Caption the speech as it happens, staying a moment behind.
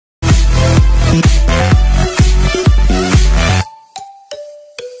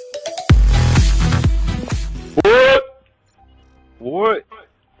What?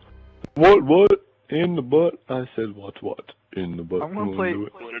 What? In the butt? I said what in the butt. I'm gonna play.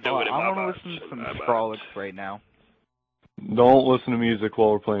 I wanna listen to some Scrawlix right now. Don't listen to music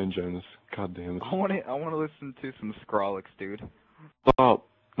while we're playing, Jonas. God damn it. I wanna listen to some Scrawlix, dude. Stop.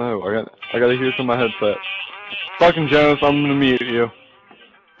 No, I gotta hear from my headset. Fucking Jonas, I'm gonna mute you.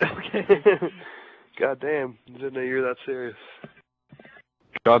 Okay. God damn, didn't know you were that serious.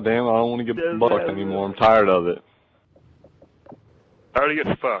 God damn, I don't want to get fucked anymore. I'm tired of it. I already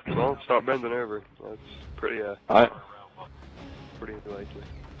get fucked. Well, stop bending over. That's pretty, pretty likely.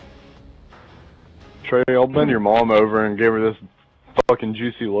 Trey, I'll bend your mom over and give her this fucking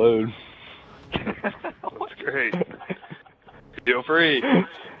juicy load. That's great. Feel free.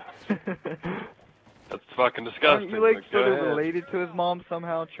 That's fucking disgusting. Aren't you, like, sort of related to his mom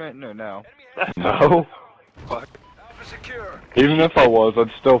somehow, Trenton, or no? No. Fuck. Even if I was,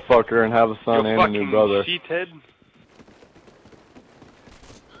 I'd still fuck her and have a son and a new brother. Sheethead?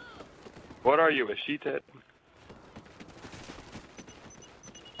 What are you, a sheethead?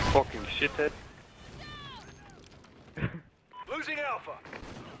 Fucking shithead? Losing Alpha.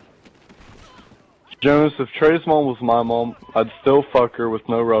 Jonas, if Trey's mom was my mom, I'd still fuck her with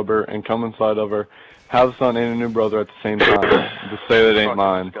no rubber and come inside of her, have a son and a new brother at the same time. Just say that ain't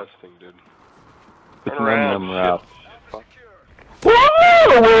mine. Disgusting, dude. It's an M&M rap. Fuck.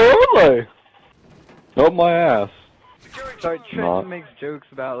 Up my ass. Sorry, Trenton makes jokes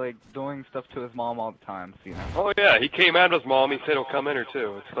about, like, doing stuff to his mom all the time, so, you know. Oh yeah, he came out of his mom, he said he'll come in her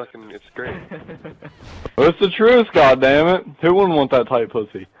too. It's fucking, it's great. Well, it's the truth, goddammit. Who wouldn't want that tight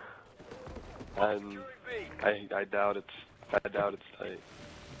pussy? I doubt it's tight.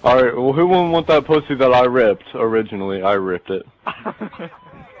 Alright, well who wouldn't want that pussy that I ripped originally? I ripped it.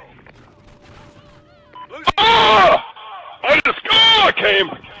 Ah! I came!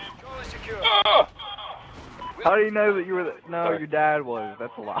 Ah! How do you know that you were no, your dad was.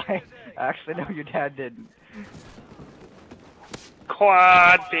 That's a lie. Actually, no, your dad didn't.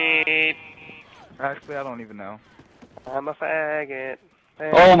 Quad beat. Actually, I don't even know. I'm a faggot.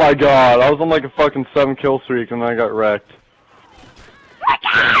 Oh my god, I was on like a fucking 7-kill streak and I got wrecked.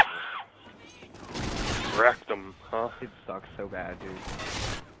 Wrecked them, huh? It sucks so bad, dude.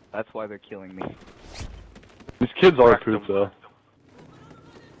 That's why they're killing me. These kids are poop though.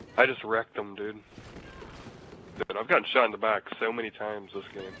 I just wrecked them, dude. Dude, I've gotten shot in the back so many times this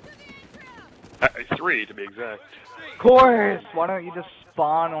game. 3 to be exact. Of course! Why don't you just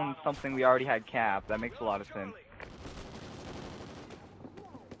spawn on something we already had capped? That makes a lot of sense.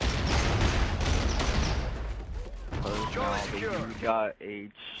 You got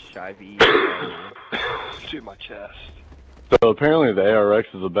HIV. Shoot my chest. So apparently the ARX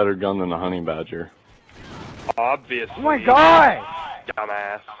is a better gun than the Honey Badger. Obviously. Oh my god!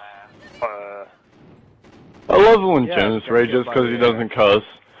 Dumbass. I love it when Jonas rages because he doesn't cuss.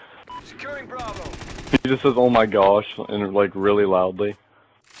 Securing Bravo. He just says, oh my gosh, and like really loudly.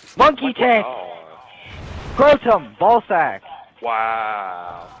 Monkey tank! Scrotum! Ballsack!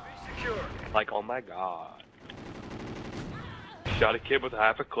 Wow. Secure. Like, oh my god. Shot a kid with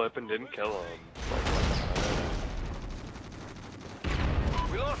half a clip and didn't kill him.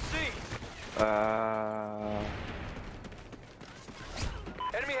 We lost C.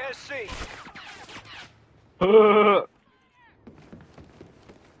 Enemy has C.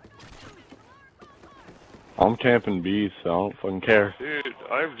 I'm camping B, so I don't fucking care. Dude,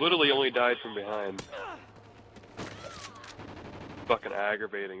 I've literally only died from behind. Fucking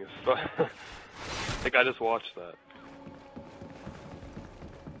aggravating as fuck. I think I just watched that.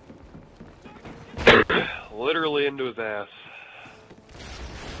 Literally into his ass.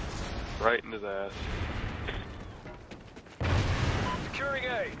 Right in his ass. Securing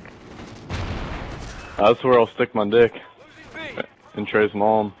A. That's where I'll stick my dick. And Trey's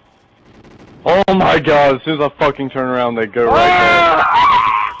mom. Oh my god, as soon as I fucking turn around, they go right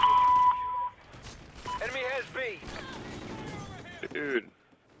there. Enemy has B. Dude.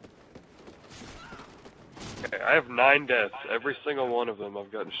 Okay, I have 9 deaths. Every single one of them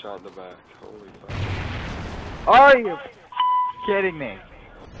I've gotten shot in the back. Holy fuck. Are you kidding me?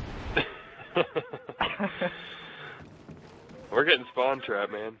 We're getting spawn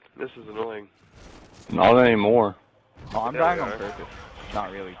trapped, man. This is annoying. Not anymore. Oh, I'm dying on purpose.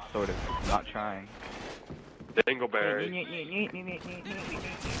 Not really, sort of. Not trying. Dingleberry.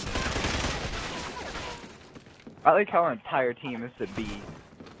 I like how our entire team is at B.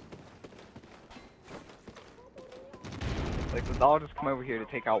 Like, let's all just come over here to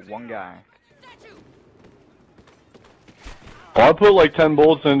take out one guy. Well, I put like 10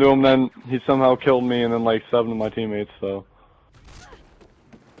 bullets into him, then he somehow killed me, and then like 7 of my teammates, so.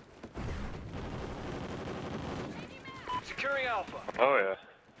 Securing Alpha. Oh yeah.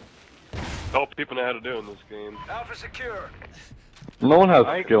 All people know how to do in this game. Alpha secure. No one has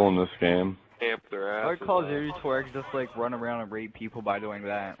skill in this game. Amp their I ass. would Call of Duty to where I could just like run around and rape people by doing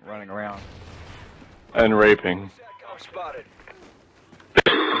that, running around. And raping. I'm spotted. I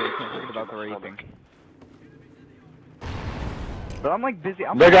can't forget about the raping. But I'm like busy.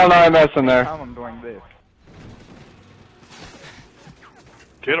 They got an IMS in there. I'm doing this.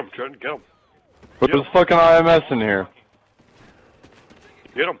 Get him, Trent, get him. There's fucking IMS in here.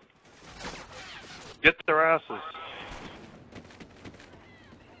 Get them. Get their asses.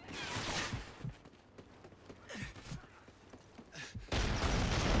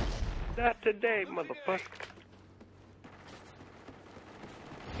 Not today, motherfucker.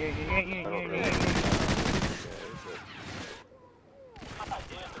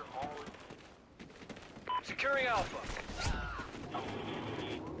 Securing Alpha.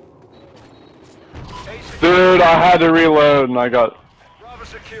 Dude, I had to reload and I got... Bravo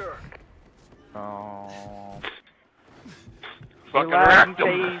secure. Oh. Fucking Your wrecked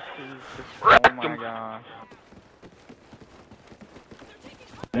laughing them. faces. Wrecked Oh my them. gosh.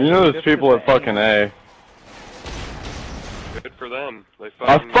 You know there's people at fucking A. Good for them. They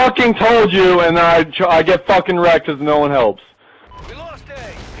I fucking told you, and then I get fucking wrecked because no one helps. We lost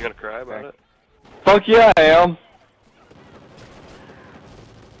A. You gonna cry about it? Fuck yeah, I am.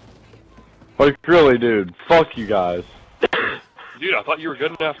 Like, really, dude. Fuck you guys. Dude, I thought you were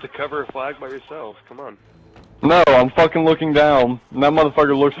good enough to cover a flag by yourself. Come on. No, I'm fucking looking down, and that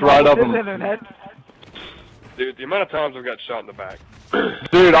motherfucker looks right up and... Dude, the amount of times I've got shot in the back.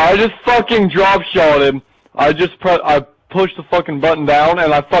 Dude, I just fucking drop shot him. I pushed the fucking button down,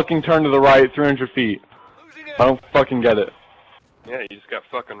 and I fucking turned to the right 300 feet. I don't fucking get it. Yeah, you just got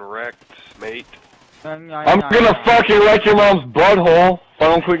fucking wrecked, mate. I'm gonna fucking wreck your mom's butthole if I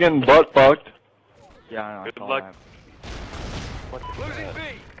don't quit getting butt fucked. Yeah, I know. Good I saw luck. that. What the Losing hell?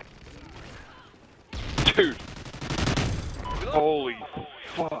 B. Dude. Holy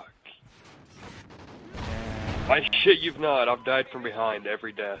fuck. I shit you've not. I've died from behind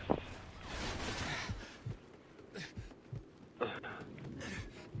every death.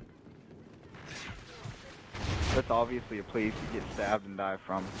 That's obviously a place you get stabbed and die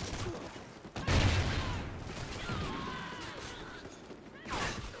from.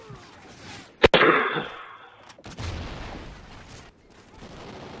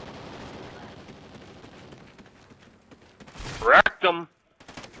 Wrecked them.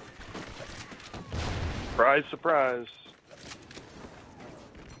 Surprise, surprise.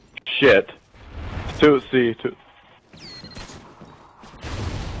 Shit. 2 at C. 2.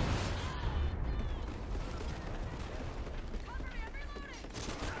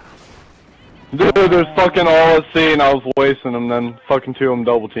 Dude, there's fucking all at C, and I was wasting them, then fucking 2 of them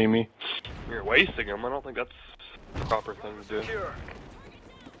double team me. You're wasting them. I don't think that's the proper thing to do. Secure.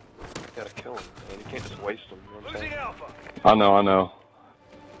 You gotta kill them, man. You can't just waste them. You know what I'm Losing saying? Alpha. I know.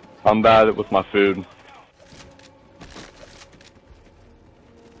 I'm bad with my food.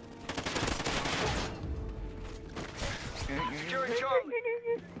 Securing Charlie.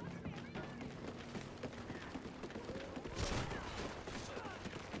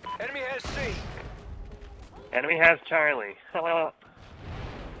 Enemy has C. Enemy has Charlie.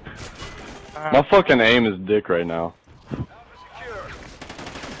 My fucking aim is dick right now. Alpha secure.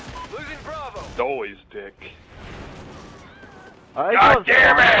 Losing Bravo. It's always dick. God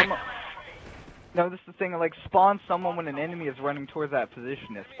damn it! No, this is the thing, like, spawn someone when an enemy is running towards that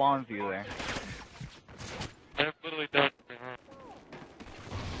position. It spawns you there. I've literally done.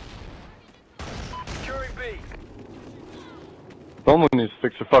 Securing B. Someone needs to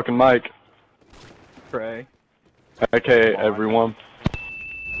fix your fucking mic. Pray. AKA everyone.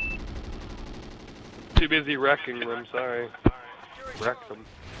 Too busy wrecking them, sorry. Wreck them.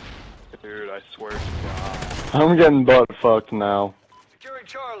 Dude, I swear to God. I'm getting butt fucked now. Securing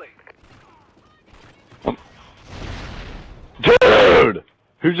Charlie. Dude!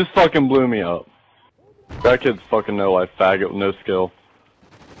 Who just fucking blew me up? That kid's fucking no life faggot with no skill.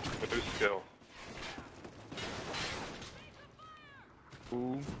 No skill.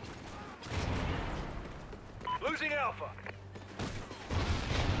 Ooh. Losing Alpha.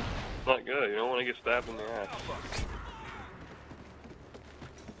 It's not good. You don't want to get stabbed in the ass.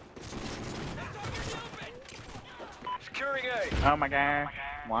 Securing A. Oh my gosh.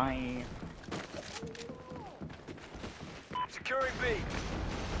 Why? Securing B.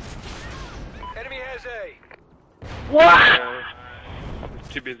 Enemy has A. What?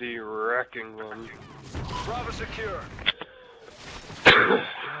 Too busy wrecking them. Bravo secure.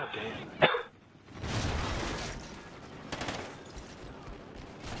 God damn.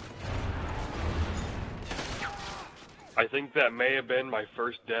 I think that may have been my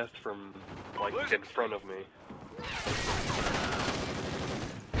first death from, like, in front of me.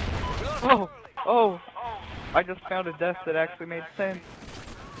 Oh! Oh! I just found a death that actually made sense.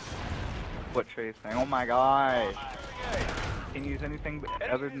 What Trey's saying? Oh my gosh! Can you use anything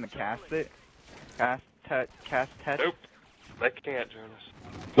other than the cast it? Cast test? Nope. I can't,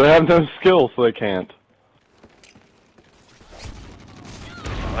 Jonas. They have no skill, so they can't.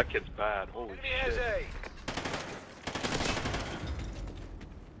 Oh, that kid's bad. Holy Enemy has shit. A.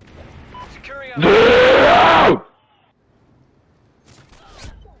 Securing Alpha. No!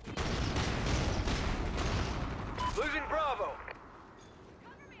 Losing Bravo.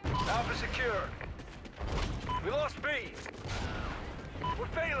 Alpha secure. We lost B. We're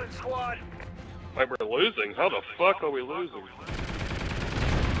failing, squad. Wait, we're losing? How the fuck are we losing?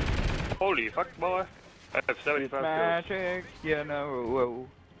 Holy fuck, boy. I have 75 kills. Magic, you know.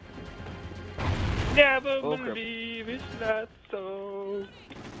 Never Bullcrap. believe it's not so.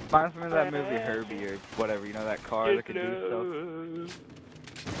 Reminds me of that movie Herbie or whatever, you know, that car that could do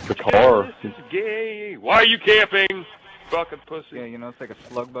stuff. The car. This is gay. Why are you camping? Fucking pussy. Yeah, you know, it's like a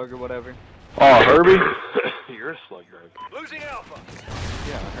slug bug or whatever. Oh, Herbie? You're a slug bug. Losing Alpha.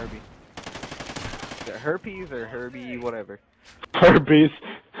 Yeah, Herbie. Is it herpes or Herbie, whatever? Herpes.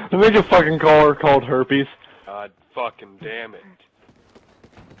 They make a fucking car called Herpes. God fucking damn it.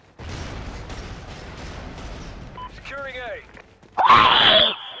 Securing A.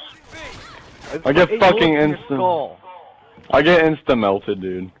 B. I get Hey, fucking look in your instant. skull. I get insta melted,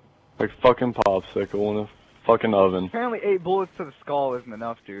 dude. Like fucking popsicle in a fucking oven. Apparently 8 bullets to the skull isn't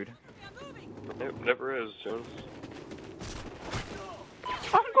enough, dude. It never is, Jonas.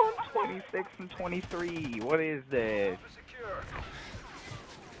 I'm going 26 and 23. What is this? Alpha secure.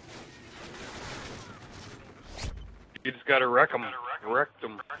 You just gotta wreck them. Wreck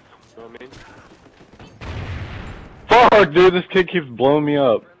them. You know what I mean? Fuck, dude, this kid keeps blowing me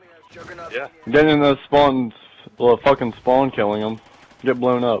up. Juggernaut. Yeah. Getting in those spawns, well, fucking spawn killing them. Get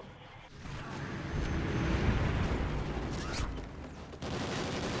blown up.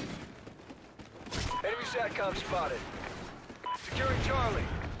 Enemy SATCOM spotted. Securing Charlie.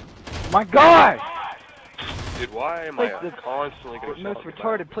 My gosh! Dude, why am Like I the constantly The gonna most shot in the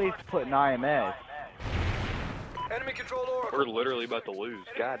retarded back? place to put an IMS. Enemy controlled orbit. We're literally about to lose.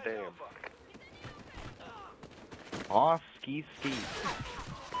 God damn. Aw, ski.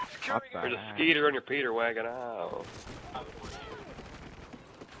 Securing Fuck There's that. a skeeter on your Peter wagon. Ow.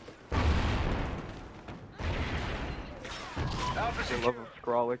 Alpha I secure. love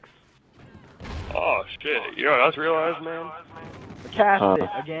Scrawlix. Oh shit. You know what I just realized, man? Cast Huh. it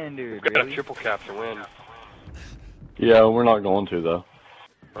again, dude. We've got a Really? triple cap to win. Yeah, we're not going to, though.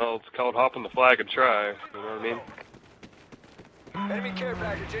 Well, it's called hopping the flag and try. You know what I mean? Enemy care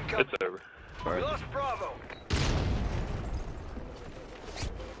package incoming. It's over. We lost Bravo.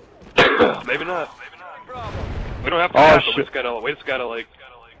 Maybe not. Bravo. We don't have to Oh, cap it. shit. We just gotta like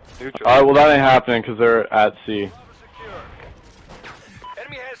neutral. Alright, well, that ain't happening because they're at sea. Alpha secure.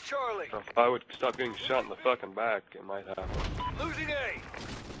 Enemy has Charlie. If I would stop getting shot in the fucking back, it might happen. Losing A.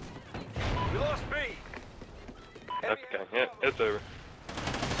 We lost B. Enemy Okay, has yeah, Bravo. it's over.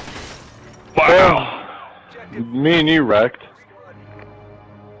 Wow! Objective. Me and you wrecked.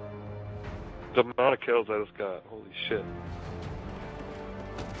 The amount of kills I just got. Holy shit.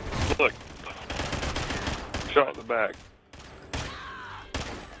 Look. Shot in the back.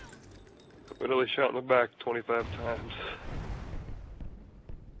 Literally shot in the back 25 times.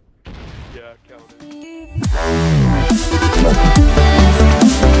 Yeah, I counted.